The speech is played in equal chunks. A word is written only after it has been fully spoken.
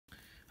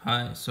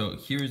Hi, so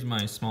here's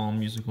my small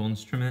musical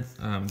instrument,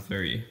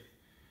 very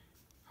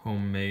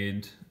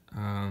homemade,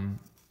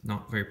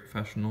 not very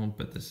professional,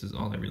 but this is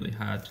all I really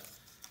had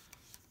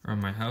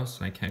around my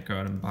house. I can't go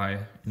out and buy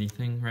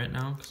anything right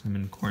now because I'm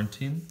in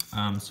quarantine.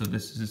 So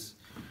this is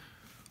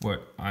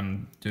what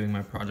I'm doing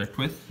my project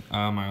with.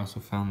 I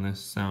also found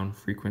this sound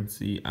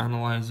frequency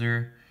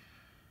analyzer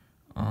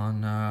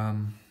on a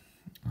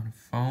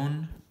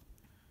phone,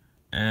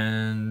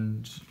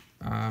 and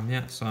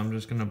yeah, so I'm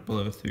just gonna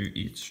blow through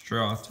each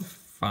straw to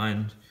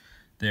find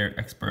their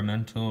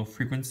experimental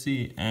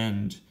frequency,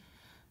 and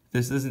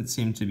this doesn't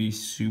seem to be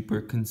super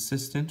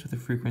consistent with the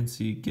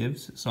frequency it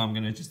gives, so I'm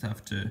gonna just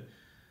have to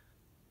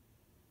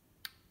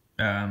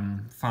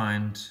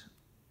find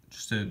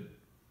just a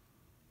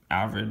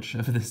average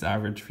of this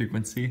average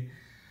frequency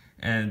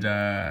and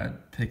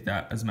pick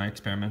that as my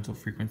experimental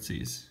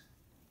frequencies.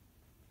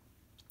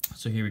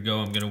 So here we go.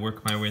 I'm gonna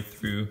work my way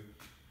through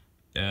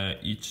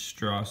each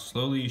straw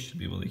slowly. You should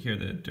be able to hear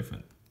the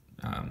different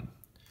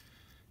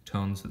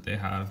tones that they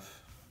have.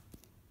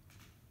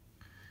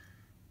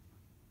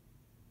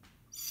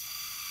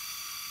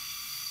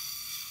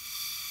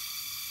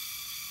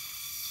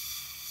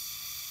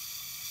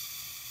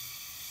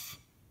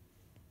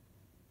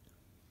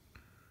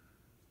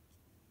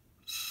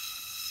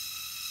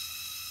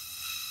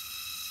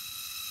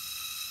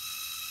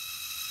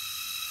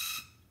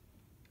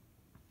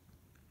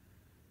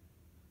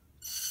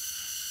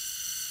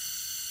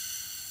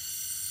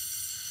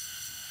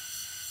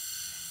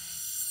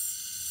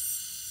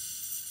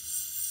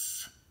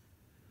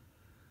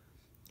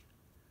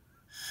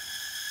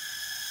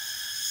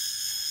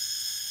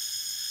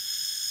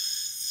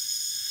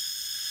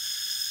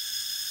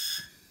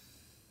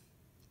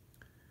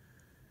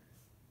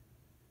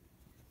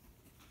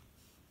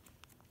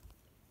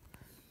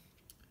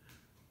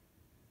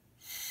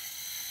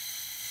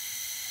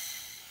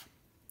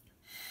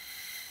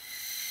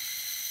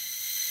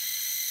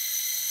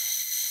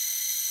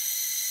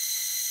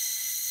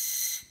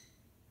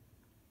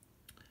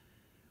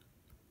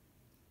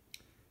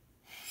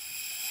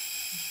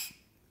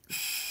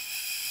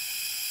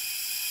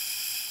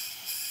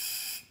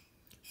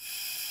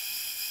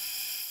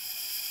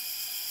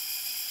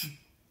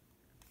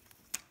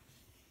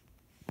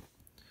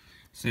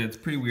 So yeah, it's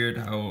pretty weird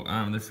how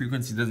the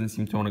frequency doesn't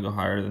seem to want to go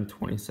higher than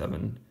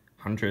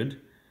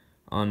 2700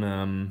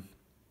 on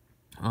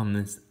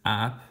this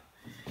app,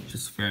 which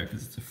is fair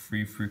because it's a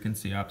free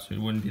frequency app, so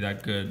it wouldn't be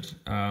that good.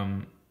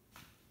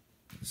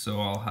 So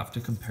I'll have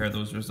to compare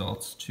those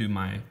results to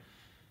my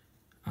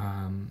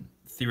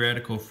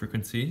theoretical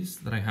frequencies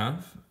that I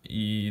have.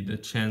 The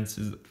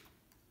chances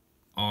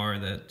are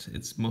that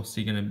it's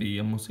mostly going to be,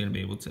 I'm mostly going to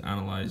be able to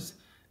analyze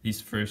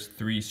these first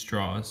three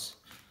straws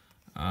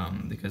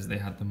because they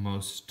had the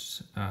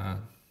most,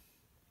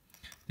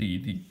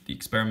 the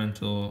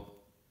experimental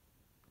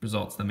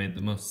results that made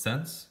the most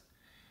sense,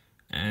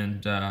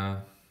 and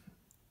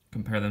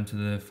compare them to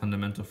the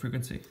fundamental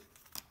frequency.